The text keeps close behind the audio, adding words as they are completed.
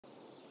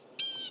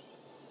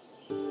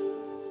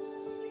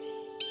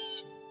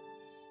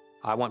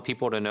I want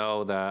people to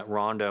know that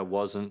Rhonda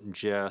wasn't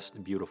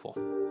just beautiful.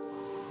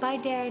 Bye,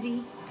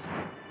 Daddy.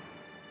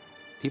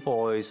 People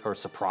always are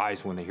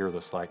surprised when they hear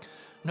this, like,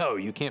 no,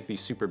 you can't be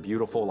super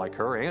beautiful like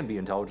her and be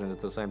intelligent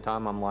at the same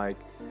time. I'm like,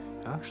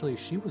 actually,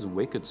 she was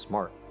wicked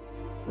smart.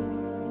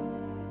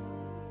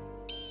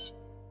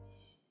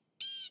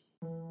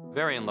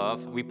 Very in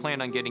love. We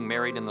planned on getting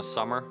married in the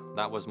summer.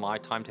 That was my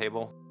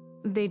timetable.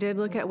 They did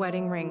look at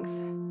wedding rings.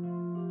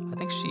 I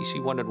think she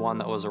wanted one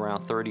that was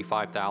around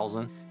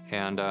 35,000,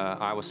 and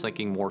I was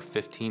thinking more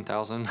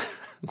 15,000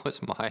 was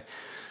my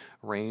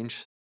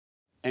range.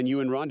 And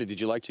you and Rhonda,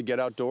 did you like to get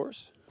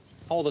outdoors?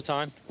 All the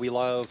time. We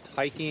loved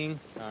hiking.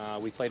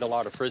 We played a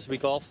lot of Frisbee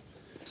golf.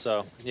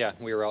 So yeah,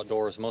 we were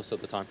outdoors most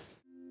of the time.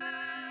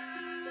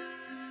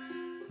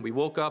 We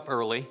woke up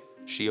early.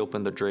 She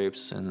opened the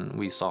drapes and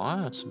we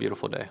saw, it's a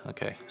beautiful day.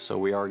 Okay, so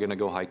we are gonna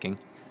go hiking.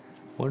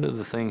 One of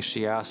the things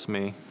she asked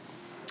me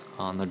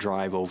on the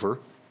drive over,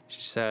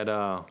 she said,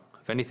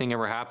 if anything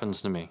ever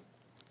happens to me,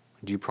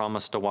 do you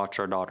promise to watch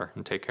our daughter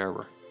and take care of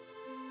her?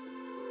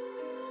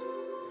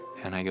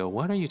 And I go,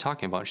 what are you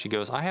talking about? She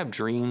goes, I have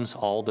dreams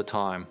all the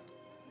time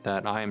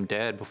that I am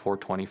dead before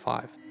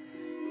 25.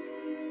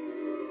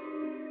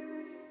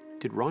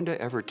 Did Rhonda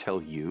ever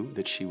tell you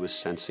that she was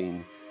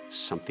sensing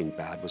something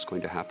bad was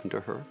going to happen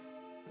to her?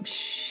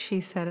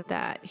 She said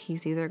that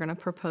he's either going to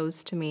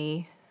propose to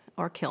me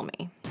or kill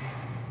me.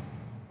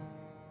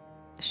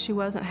 She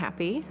wasn't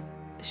happy.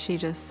 She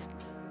just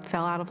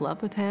fell out of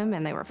love with him,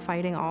 and they were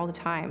fighting all the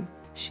time.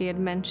 She had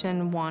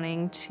mentioned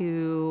wanting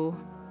to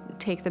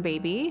take the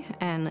baby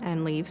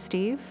and leave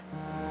Steve.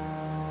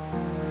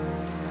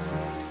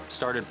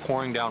 Started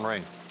pouring down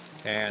rain,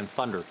 and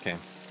thunder came.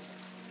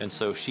 And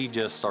so she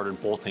just started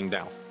bolting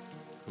down,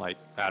 like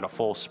at a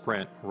full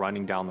sprint,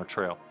 running down the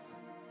trail.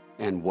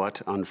 And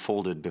what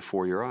unfolded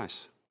before your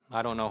eyes?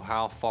 I don't know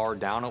how far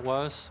down it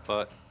was,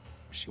 but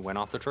she went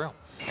off the trail.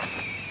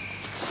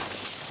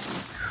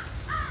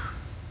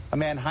 A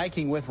man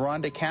hiking with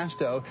Rhonda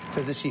Casto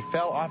says that she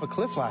fell off a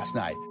cliff last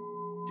night.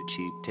 Did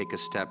she take a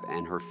step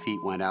and her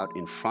feet went out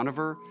in front of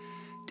her?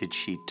 Did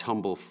she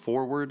tumble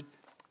forward?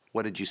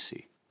 What did you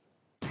see?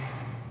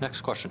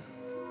 Next question.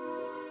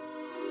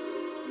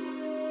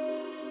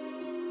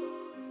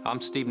 I'm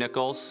Steve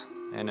Nichols,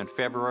 and in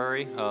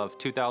February of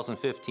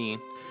 2015,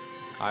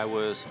 I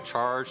was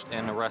charged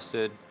and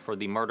arrested for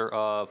the murder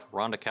of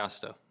Rhonda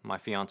Casto, my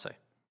fiance.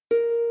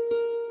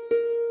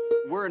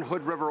 We're in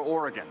Hood River,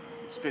 Oregon.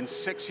 It's been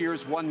 6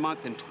 years, 1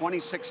 month, and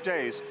 26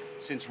 days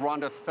since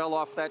Rhonda fell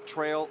off that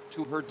trail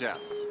to her death.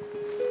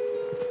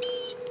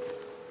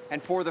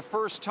 And for the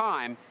first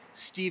time,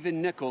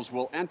 Stephen Nichols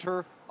will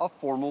enter a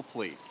formal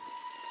plea.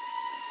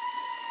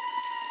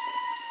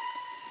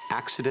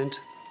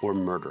 Accident or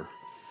murder?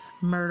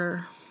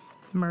 Murder.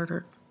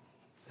 Murder.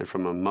 And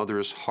from a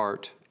mother's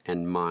heart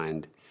and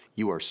mind,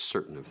 you are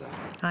certain of that?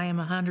 I am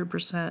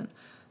 100%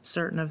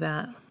 certain of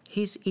that.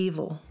 He's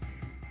evil.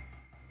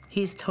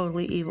 He's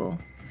totally evil.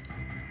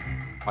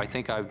 I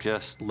think I've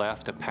just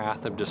left a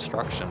path of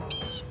destruction.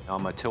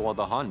 I'm Attila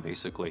the Hun,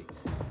 basically,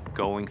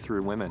 going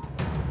through women.